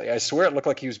recently. I swear it looked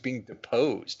like he was being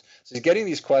deposed. So he's getting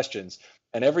these questions,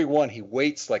 and every one he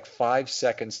waits like 5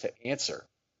 seconds to answer,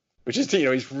 which is, you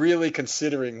know, he's really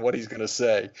considering what he's going to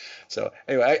say. So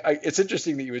anyway, it's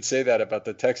interesting that you would say that about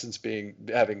the Texans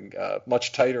having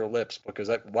much tighter lips, because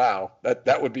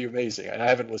that would be amazing. And I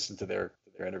haven't listened to their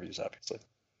interviews, obviously.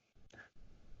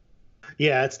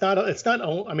 Yeah, it's not.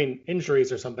 I mean,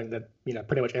 injuries are something that, you know,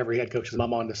 pretty much every head coach is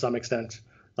mum on to some extent.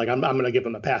 Like, I'm going to give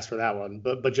them a pass for that one.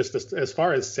 But just as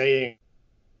far as saying,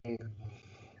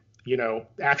 you know,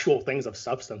 actual things of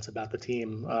substance about the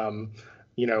team,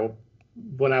 you know,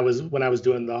 when I was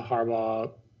doing the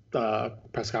Harbaugh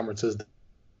press conferences,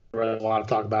 there was a lot of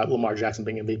talk about Lamar Jackson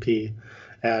being MVP,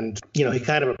 and, you know, he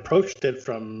kind of approached it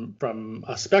from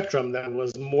a spectrum that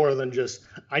was more than just,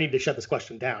 I need to shut this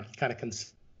question down. He kind of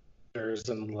considers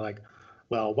and like,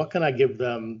 well, what can I give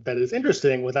them that is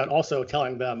interesting without also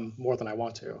telling them more than I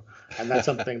want to? And that's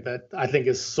something that I think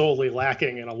is solely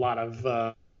lacking in a lot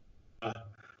of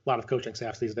coaching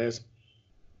staffs these days.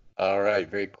 All right,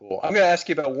 very cool. I'm going to ask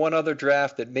you about one other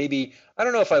draft that maybe, I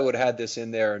don't know if I would have had this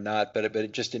in there or not,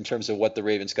 but just in terms of what the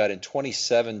Ravens got in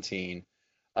 2017.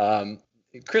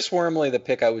 Chris Wormley, the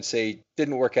pick, I would say,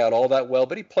 didn't work out all that well,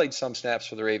 but he played some snaps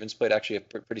for the Ravens, played actually a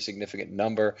pretty significant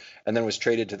number, and then was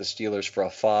traded to the Steelers for a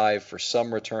 5 for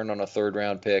some return on a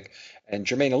 3rd-round pick. And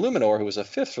Jermaine Illuminor, who was a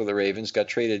 5th for the Ravens, got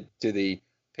traded to the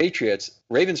Patriots.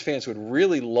 Ravens fans would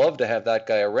really love to have that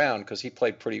guy around because he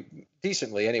played pretty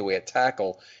decently anyway at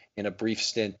tackle in a brief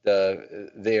stint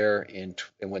there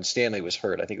when Stanley was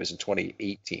hurt. I think it was in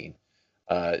 2018.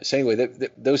 So anyway,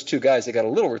 those two guys, they got a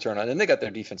little return on. And they got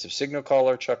their defensive signal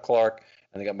caller, Chuck Clark,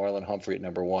 and they got Marlon Humphrey at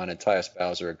number 1, and Tyus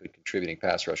Bowser, a good contributing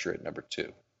pass rusher, at number 2.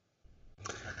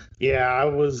 Yeah,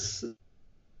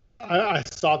 I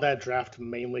saw that draft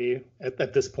mainly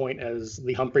at this point as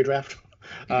the Humphrey draft.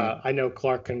 I know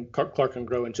Clark can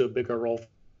grow into a bigger role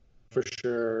for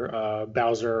sure.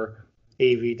 Bowser,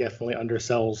 AV definitely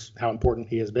undersells how important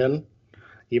he has been,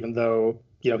 even though,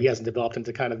 you know, he hasn't developed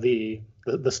into kind of the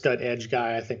stud edge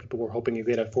guy I think people were hoping he'd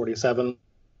get at 47.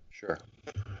 Sure.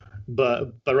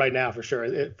 But right now, for sure,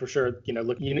 you know,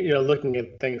 looking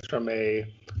at things from a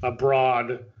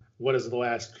broad, what has the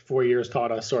last 4 years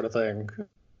taught us sort of thing,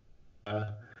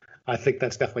 I think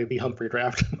that's definitely the Humphrey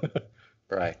draft.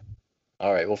 Right.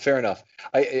 All right. Well, fair enough.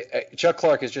 Chuck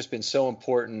Clark has just been so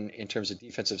important in terms of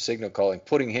defensive signal calling.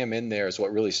 Putting him in there is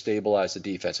what really stabilized the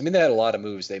defense. I mean, they had a lot of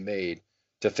moves they made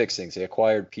to fix things. They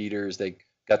acquired Peters. They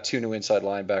got 2 new inside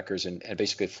linebackers and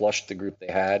basically flushed the group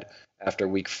they had after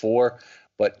week 4.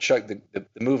 But the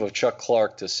move of Chuck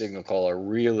Clark to signal caller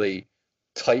really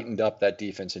tightened up that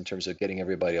defense in terms of getting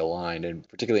everybody aligned, and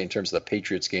particularly in terms of the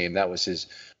Patriots game, that was his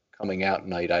coming out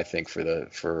night, I think,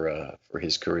 for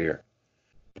his career.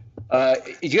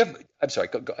 I'm sorry.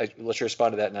 Let's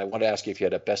respond to that, and I want to ask you if you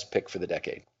had a best pick for the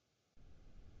decade.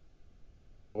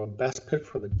 Well, best pick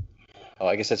for the. Oh,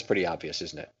 I guess that's pretty obvious,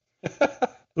 isn't it?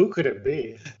 Who could it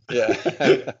be?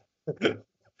 Yeah.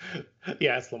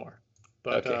 Yeah, it's Lamar.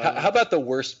 But okay. How about the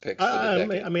worst pick for the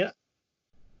decade? I mean,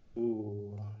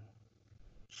 ooh.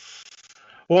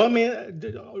 Well, I mean,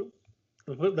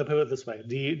 put it this way: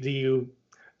 do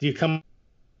you come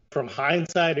from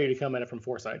hindsight, or do you come at it from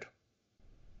foresight?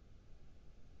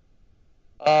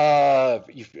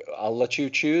 I'll let you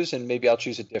choose, and maybe I'll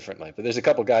choose it differently. But there's a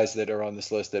couple guys that are on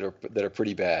this list that are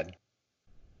pretty bad.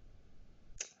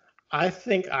 I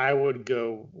think I would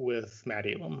go with Matt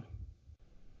Elam.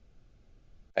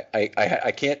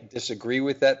 I can't disagree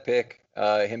with that pick.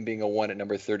 Him being a 1 at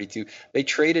number 32. They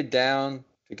traded down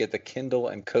to get the Kindle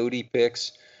and Cody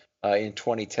picks in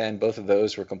 2010. Both of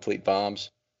those were complete bombs.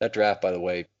 That draft, by the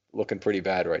way, looking pretty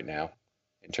bad right now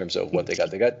in terms of what they got.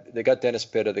 They got Dennis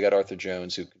Pitta, they got Arthur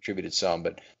Jones, who contributed some,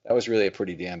 but that was really a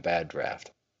pretty damn bad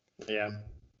draft. Yeah.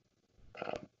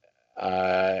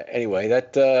 Anyway,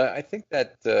 that I think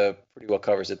that pretty well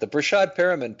covers it. The Brashad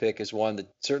Perriman pick is one that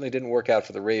certainly didn't work out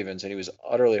for the Ravens, and he was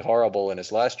utterly horrible in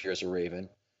his last year as a Raven.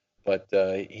 But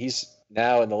he's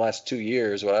now, in the last 2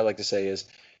 years, what I like to say is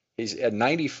he's at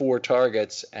 94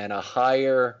 targets and a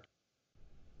higher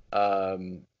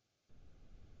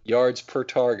yards per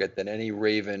target than any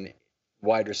Raven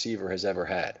wide receiver has ever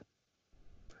had.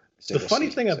 The funny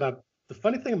thing about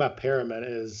Perriman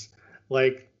is,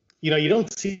 like, you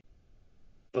don't see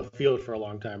the field for a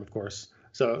long time, of course.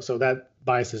 So that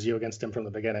biases you against him from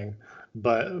the beginning.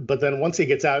 But then once he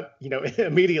gets out,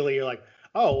 immediately you're like,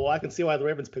 oh, well, I can see why the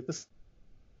Ravens picked this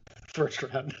first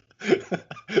round.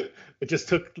 It just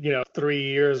took 3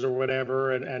 years or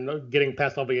whatever, and getting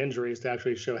past all the injuries to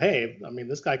actually show, hey, I mean,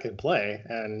 this guy can play.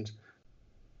 And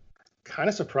kind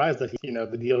of surprised that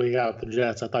the deal he got with the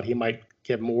Jets. I thought he might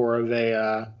get more of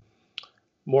a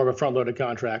front-loaded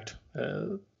contract,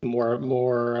 more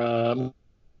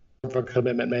of a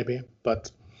commitment maybe.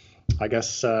 But I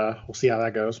guess we'll see how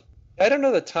that goes. I don't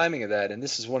know the timing of that, and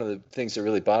this is one of the things that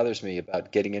really bothers me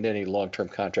about getting into any long-term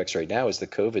contracts right now is the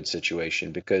COVID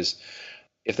situation, because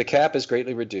if the cap is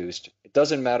greatly reduced, it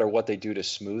doesn't matter what they do to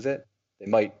smooth it. They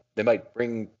might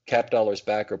bring cap dollars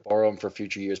back or borrow them for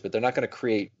future years, but they're not going to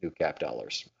create new cap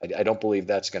dollars. I don't believe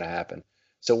that's going to happen.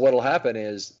 So what will happen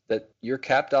is that your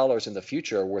cap dollars in the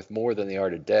future are worth more than they are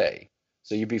today.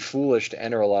 So you'd be foolish to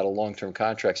enter a lot of long-term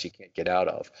contracts you can't get out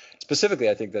of. Specifically,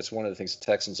 I think that's one of the things the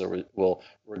Texans will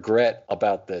regret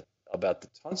about the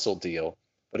Tunsil deal,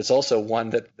 but it's also one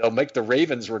that they'll make the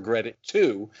Ravens regret it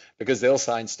too, because they'll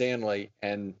sign Stanley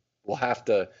and will have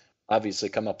to obviously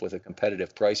come up with a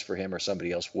competitive price for him, or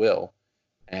somebody else will,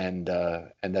 and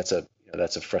that's a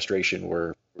frustration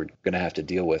we're going to have to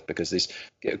deal with, because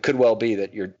it could well be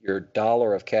that your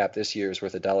dollar of cap this year is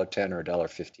worth $1.10 or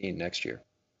 $1.15 next year.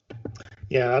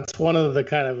 Yeah, that's one of the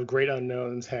kind of great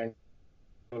unknowns hanging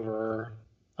over.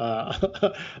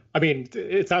 I mean,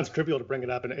 it sounds trivial to bring it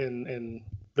up in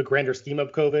the grander scheme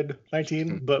of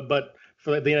COVID-19, but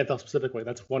for the NFL specifically,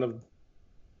 that's one of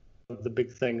the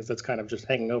big things that's kind of just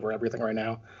hanging over everything right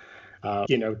now.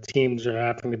 Teams are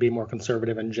having to be more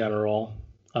conservative in general.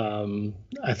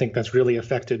 I think that's really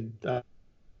affected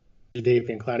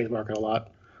Jadeveon Clowney's market a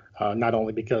lot, not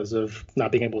only because of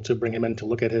not being able to bring him in to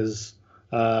look at his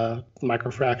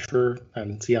microfracture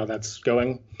and see how that's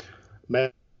going,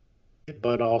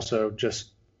 but also just,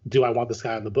 do I want this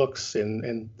guy on the books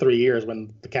in 3 years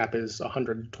when the cap is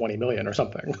 $120 million or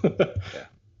something?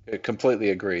 Yeah, I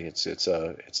completely agree. It's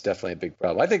definitely a big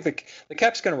problem. I think the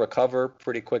cap's going to recover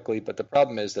pretty quickly, but the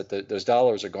problem is that those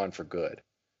dollars are gone for good.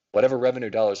 Whatever revenue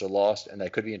dollars are lost, and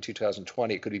that could be in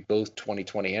 2020, it could be both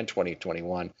 2020 and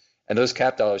 2021, and those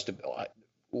cap dollars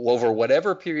over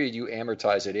whatever period you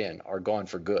amortize it in are gone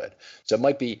for good. So it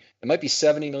might be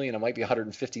 70 million, it might be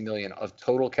 150 million of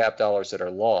total cap dollars that are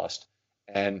lost.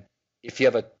 And if you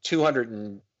have a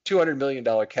 $200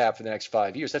 million cap for the next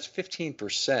 5 years, that's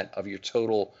 15% of your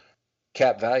total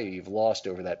cap value you've lost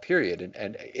over that period.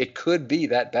 And it could be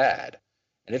that bad.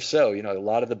 And if so, a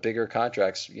lot of the bigger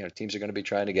contracts, teams are going to be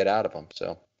trying to get out of them.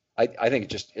 So I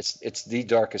think it's the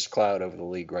darkest cloud over the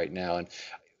league right now. And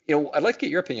I'd like to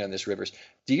get your opinion on this, Rivers.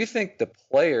 Do you think the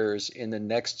players in the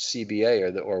next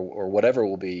CBA or whatever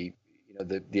will be,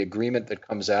 the agreement that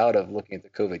comes out of looking at the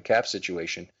COVID cap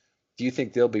situation, do you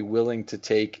think they'll be willing to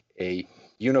take a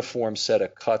uniform set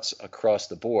of cuts across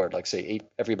the board, like say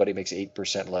everybody makes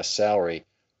 8% less salary,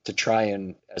 to try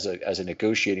and as a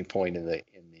negotiating point in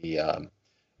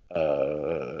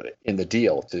the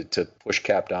deal to push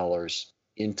cap dollars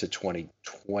into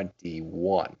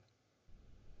 2021?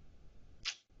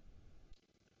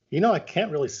 I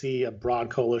can't really see a broad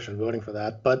coalition voting for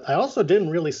that, but I also didn't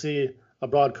really see a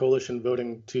broad coalition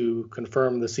voting to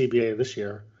confirm the CBA this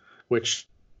year, which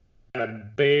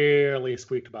barely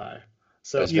squeaked by.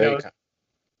 So,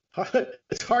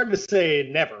 it's hard to say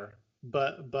never,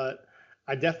 but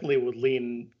I definitely would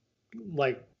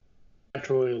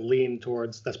naturally lean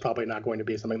towards that's probably not going to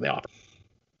be something they offer.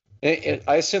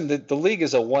 I assume that the league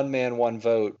is a one-man, one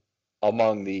vote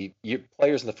among the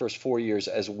players in the first 4 years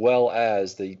as well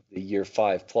as the year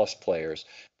 5+ players.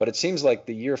 But it seems like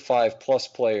the year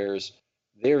 5+ players,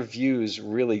 their views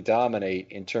really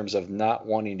dominate in terms of not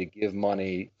wanting to give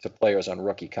money to players on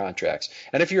rookie contracts.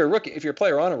 And if you're a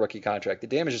player on a rookie contract, the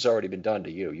damage has already been done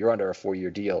to you. You're under a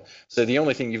 4-year deal. So the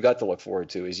only thing you've got to look forward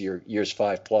to is your years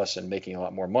 5+ and making a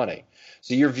lot more money.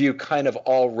 So your view kind of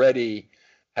already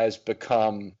has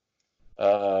become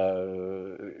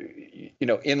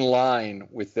in line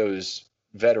with those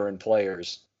veteran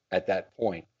players at that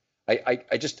point. I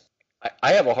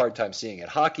have a hard time seeing it.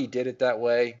 Hockey did it that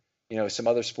way. Some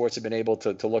other sports have been able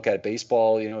to look at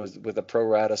baseball, with the pro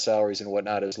rata salaries and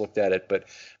whatnot, has looked at it. But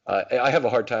I have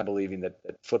a hard time believing that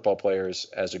football players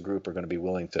as a group are going to be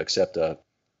willing to accept a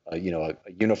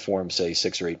uniform, say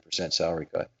 6 or 8% salary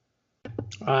cut.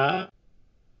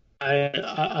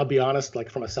 I'll be honest,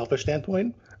 from a selfish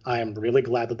standpoint, I am really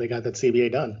glad that they got that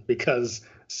CBA done, because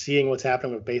seeing what's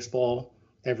happening with baseball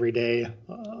every day,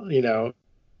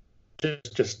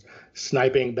 just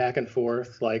sniping back and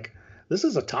forth, this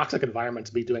is a toxic environment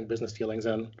to be doing business dealings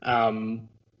in. And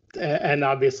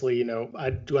obviously, I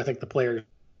think the players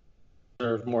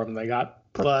deserve more than they got,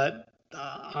 but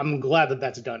I'm glad that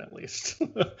that's done at least.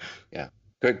 Yeah,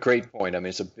 great point. I mean,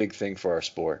 it's a big thing for our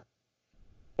sport.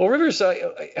 Well, Rivers, I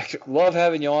love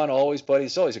having you on always, buddy.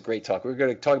 It's always a great talk. We're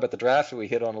going to talk about the draft. We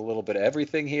hit on a little bit of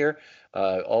everything here.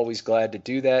 Always glad to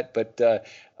do that. But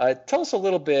tell us a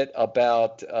little bit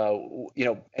about,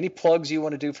 any plugs you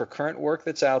want to do for current work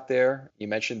that's out there. You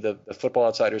mentioned the Football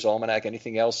Outsiders Almanac.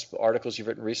 Anything else, articles you've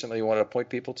written recently you wanted to point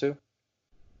people to?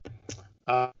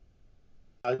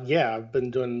 Yeah, I've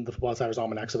been doing the Football Outsiders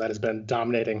Almanac, so that has been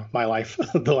dominating my life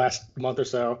the last month or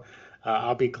so.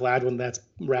 I'll be glad when that's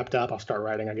wrapped up. I'll start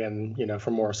writing again, for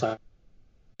more sites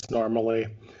normally.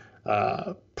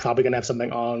 Probably going to have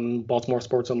something on Baltimore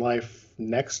Sports and Life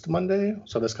next Monday.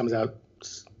 So this comes out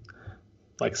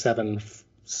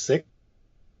 7/6,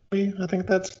 I think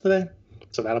that's today.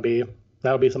 So that'll be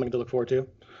something to look forward to.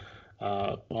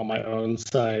 On my own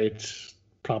site,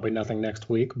 probably nothing next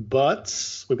week,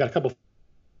 but we've got a couple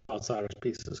Outsiders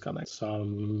pieces coming.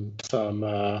 Some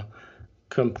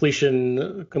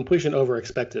completion over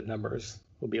expected numbers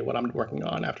will be what I'm working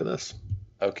on after this.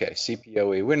 Okay,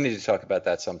 CPOE. We need to talk about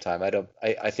that sometime.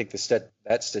 I think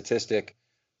that statistic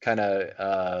kind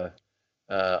of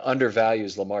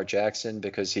undervalues Lamar Jackson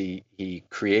because he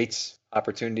creates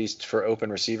opportunities for open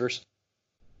receivers.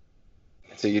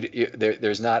 So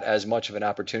there's not as much of an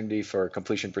opportunity for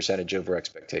completion percentage over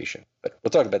expectation. But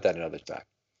we'll talk about that another time.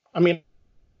 I mean,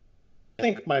 I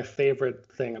think my favorite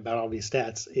thing about all these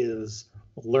stats is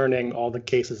learning all the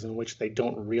cases in which they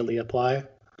don't really apply.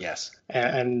 Yes.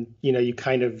 And you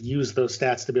kind of use those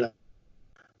stats to be like,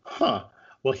 well,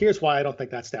 here's why I don't think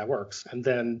that stat works. And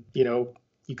then, you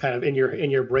kind of in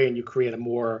your brain, you create a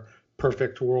more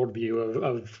perfect worldview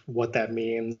of what that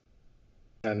means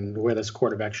and where this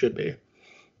quarterback should be.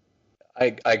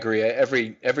 I agree.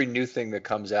 Every new thing that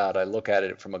comes out, I look at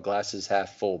it from a glasses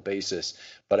half full basis,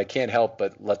 but I can't help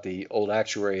but let the old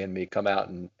actuary in me come out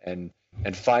and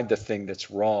find the thing that's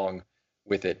wrong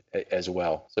with it as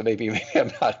well. So maybe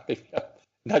I'm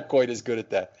not quite as good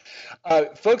at that.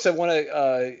 Folks, I want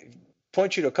to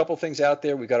point you to a couple things out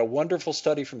there. We've got a wonderful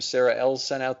study from Sarah Els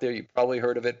sent out there. You've probably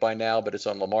heard of it by now, but it's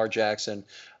on Lamar Jackson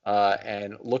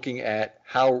and looking at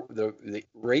how the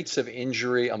rates of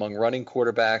injury among running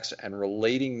quarterbacks and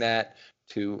relating that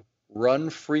to run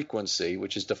frequency,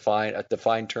 which is a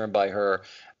defined term by her,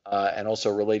 and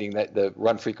also relating the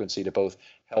run frequency to both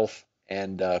health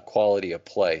and quality of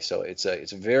play. So it's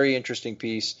a very interesting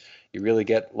piece. You really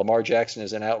get Lamar Jackson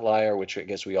as an outlier, which I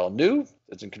guess we all knew.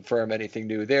 Doesn't confirm anything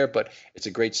new there, but it's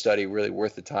a great study, really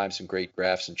worth the time. Some great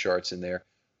graphs and charts in there.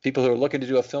 People who are looking to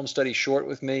do a film study short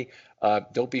with me,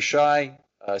 don't be shy.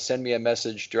 Send me a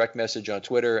message, direct message on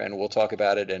Twitter, and we'll talk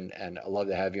about it. And I'd love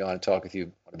to have you on and talk with you. I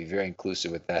want to be very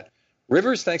inclusive with that.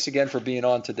 Rivers, thanks again for being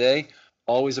on today.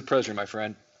 Always a pleasure, my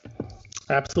friend.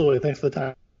 Absolutely. Thanks for the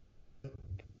time.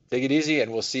 Take it easy,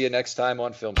 and we'll see you next time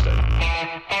on Film Study.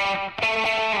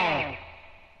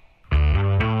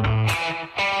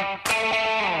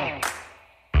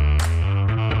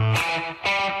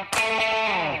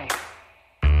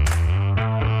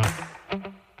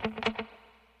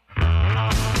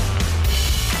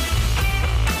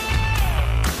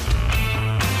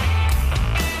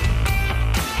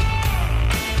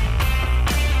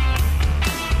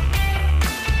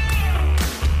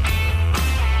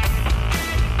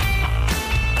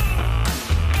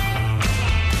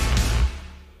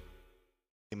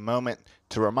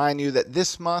 to remind you that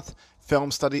this month,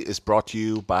 Film Study is brought to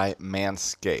you by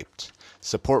Manscaped.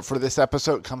 Support for this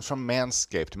episode comes from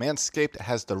Manscaped. Manscaped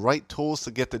has the right tools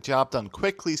to get the job done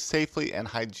quickly, safely, and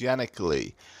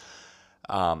hygienically.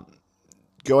 Go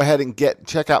ahead and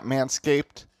check out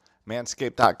Manscaped,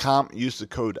 manscaped.com. Use the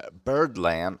code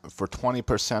BIRDLAND for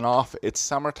 20% off. It's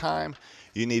summertime.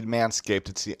 You need Manscaped.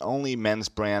 It's the only men's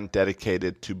brand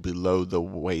dedicated to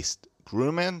below-the-waist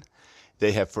grooming.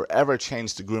 They have forever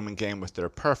changed the grooming game with their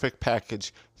Perfect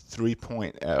Package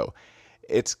 3.0.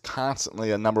 It's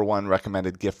constantly a number one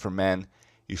recommended gift for men.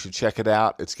 You should check it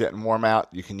out. It's getting warm out.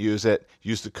 You can use it.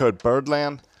 Use the code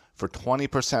BIRDLAND for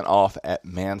 20% off at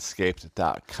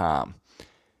manscaped.com.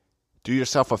 Do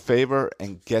yourself a favor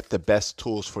and get the best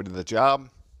tools for the job.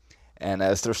 And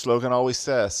as their slogan always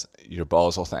says, your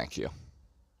balls will thank you.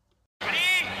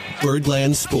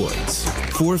 Birdland Sports.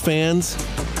 For fans,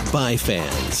 by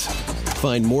fans.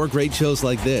 Find more great shows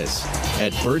like this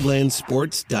at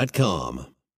birdlandsports.com.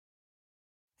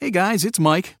 Hey guys, it's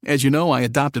Mike. As you know, I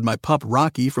adopted my pup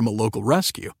Rocky from a local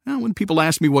rescue. Now, when people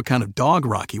asked me what kind of dog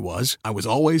Rocky was, I was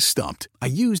always stumped. I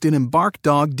used an Embark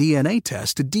dog DNA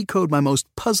test to decode my most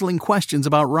puzzling questions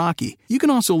about Rocky. You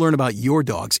can also learn about your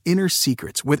dog's inner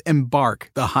secrets with Embark,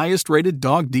 the highest-rated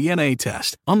dog DNA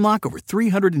test. Unlock over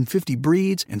 350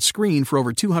 breeds and screen for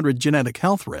over 200 genetic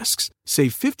health risks.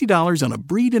 Save $50 on a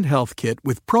breed and health kit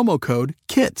with promo code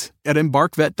KIT at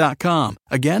EmbarkVet.com.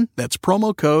 Again, that's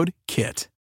promo code KIT.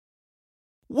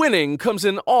 Winning comes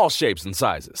in all shapes and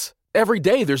sizes. Every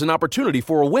day there's an opportunity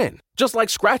for a win, just like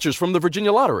scratchers from the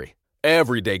Virginia Lottery.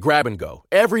 Every day grab and go,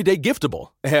 every day giftable,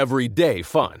 every day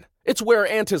fun. It's where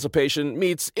anticipation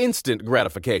meets instant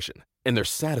gratification. And they're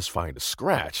satisfying to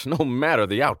scratch, no matter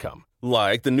the outcome.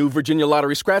 Like the new Virginia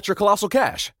Lottery Scratcher Colossal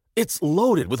Cash. It's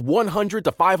loaded with $100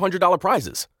 to $500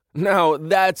 prizes. Now,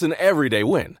 that's an everyday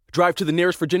win. Drive to the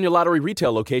nearest Virginia Lottery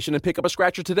retail location and pick up a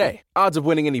scratcher today. Odds of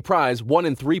winning any prize, 1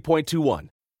 in 3.21.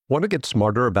 Want to get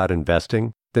smarter about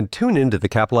investing? Then tune into the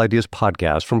Capital Ideas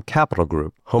podcast from Capital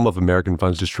Group, home of American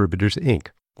Funds Distributors, Inc.,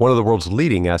 one of the world's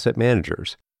leading asset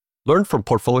managers. Learn from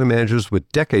portfolio managers with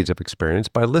decades of experience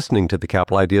by listening to the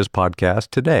Capital Ideas podcast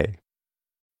today.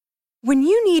 When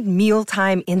you need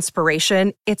mealtime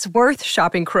inspiration, it's worth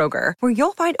shopping Kroger, where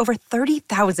you'll find over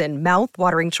 30,000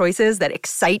 mouth-watering choices that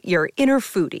excite your inner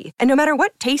foodie. And no matter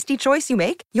what tasty choice you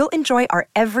make, you'll enjoy our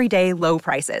everyday low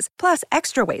prices, plus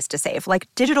extra ways to save, like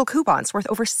digital coupons worth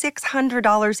over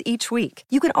 $600 each week.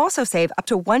 You can also save up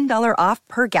to $1 off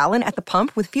per gallon at the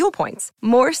pump with fuel points.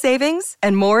 More savings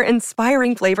and more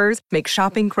inspiring flavors make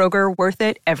shopping Kroger worth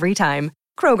it every time.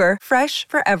 Kroger, fresh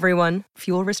for everyone.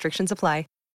 Fuel restrictions apply.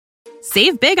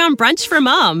 Save big on brunch for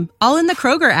mom, all in the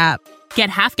Kroger app. Get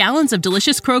half gallons of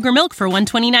delicious Kroger milk for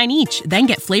 $1.29 each. Then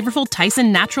get flavorful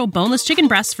Tyson natural boneless chicken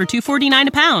breasts for $2.49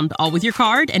 a pound, all with your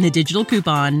card and a digital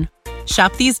coupon.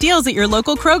 Shop these deals at your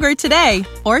local Kroger today,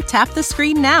 or tap the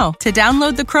screen now to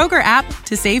download the Kroger app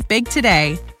to save big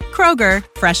today. Kroger,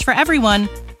 fresh for everyone.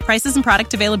 Prices and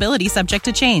product availability subject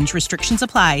to change. Restrictions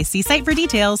apply. See site for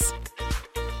details.